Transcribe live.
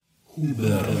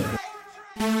better.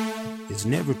 It's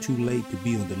never too late to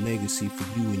build a legacy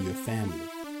for you and your family.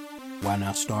 Why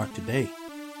not start today?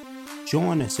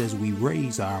 Join us as we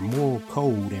raise our moral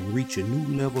code and reach a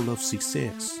new level of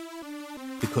success.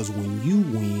 Because when you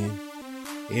win,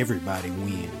 everybody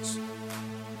wins.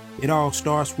 It all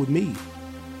starts with me.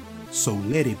 So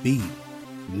let it be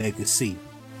legacy.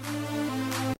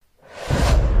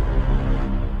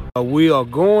 We are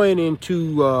going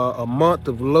into a month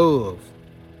of love.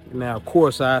 Now, of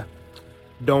course, I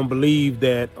don't believe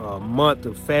that a month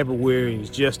of February is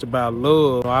just about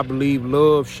love. I believe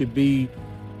love should be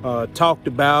talked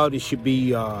about. It should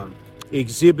be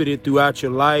exhibited throughout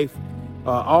your life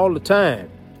all the time.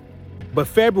 But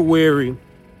February,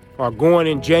 or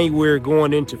January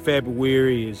going into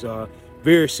February, is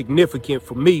very significant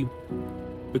for me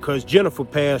because Jennifer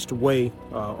passed away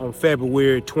on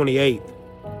February 28th.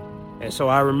 And so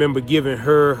I remember giving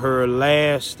her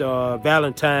last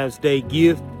Valentine's Day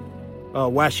gift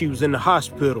while she was in the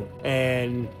hospital.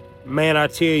 And man, I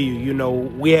tell you,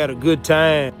 we had a good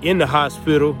time in the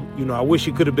hospital. I wish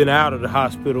it could have been out of the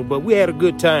hospital, but we had a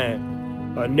good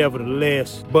time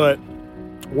nevertheless. But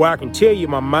what I can tell you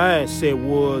my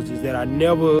mindset is that I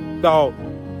never thought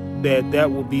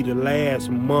that would be the last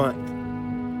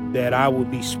month that I would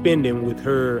be spending with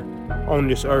her on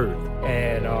this earth.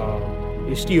 And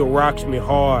it still rocks me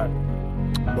hard.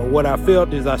 But what I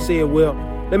felt is I said, well,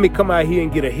 let me come out here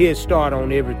and get a head start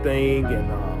on everything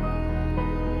and,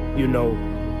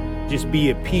 just be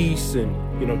at peace and,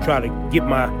 try to get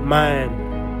my mind,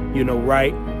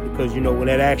 right. Because, when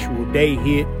that actual day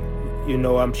hit,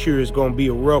 I'm sure it's going to be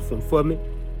a rough one for me.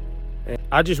 And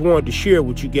I just wanted to share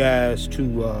with you guys to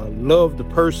love the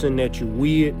person that you're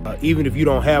with, even if you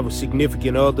don't have a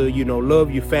significant other. Love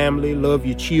your family, love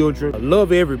your children,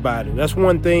 love everybody. That's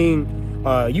one thing.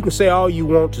 You can say all you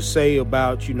want to say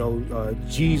about,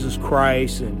 Jesus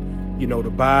Christ and,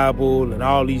 the Bible and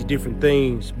all these different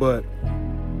things. But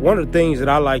one of the things that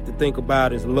I like to think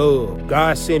about is love.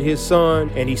 God sent his son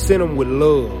and he sent him with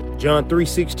love. John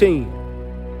 3:16.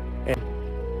 And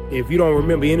if you don't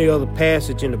remember any other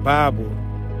passage in the Bible,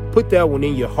 put that one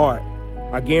in your heart.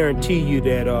 I guarantee you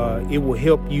that it will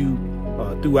help you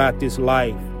throughout this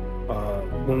life.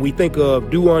 When we think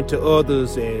of do unto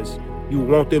others as you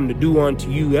want them to do unto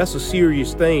you, that's a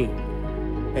serious thing.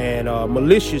 And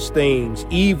malicious things,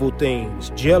 evil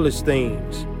things, jealous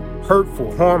things,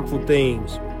 hurtful, harmful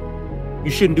things,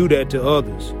 you shouldn't do that to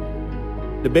others.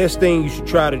 The best thing you should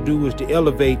try to do is to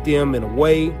elevate them in a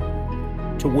way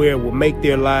to where it will make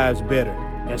their lives better.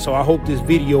 And so I hope this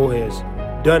video has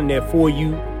done that for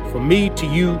you. From me to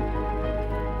you,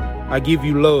 I give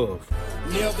you love.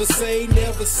 Never say,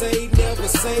 never say, never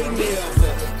say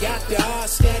never. Got the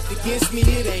odds stacked against me,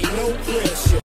 it ain't no pressure.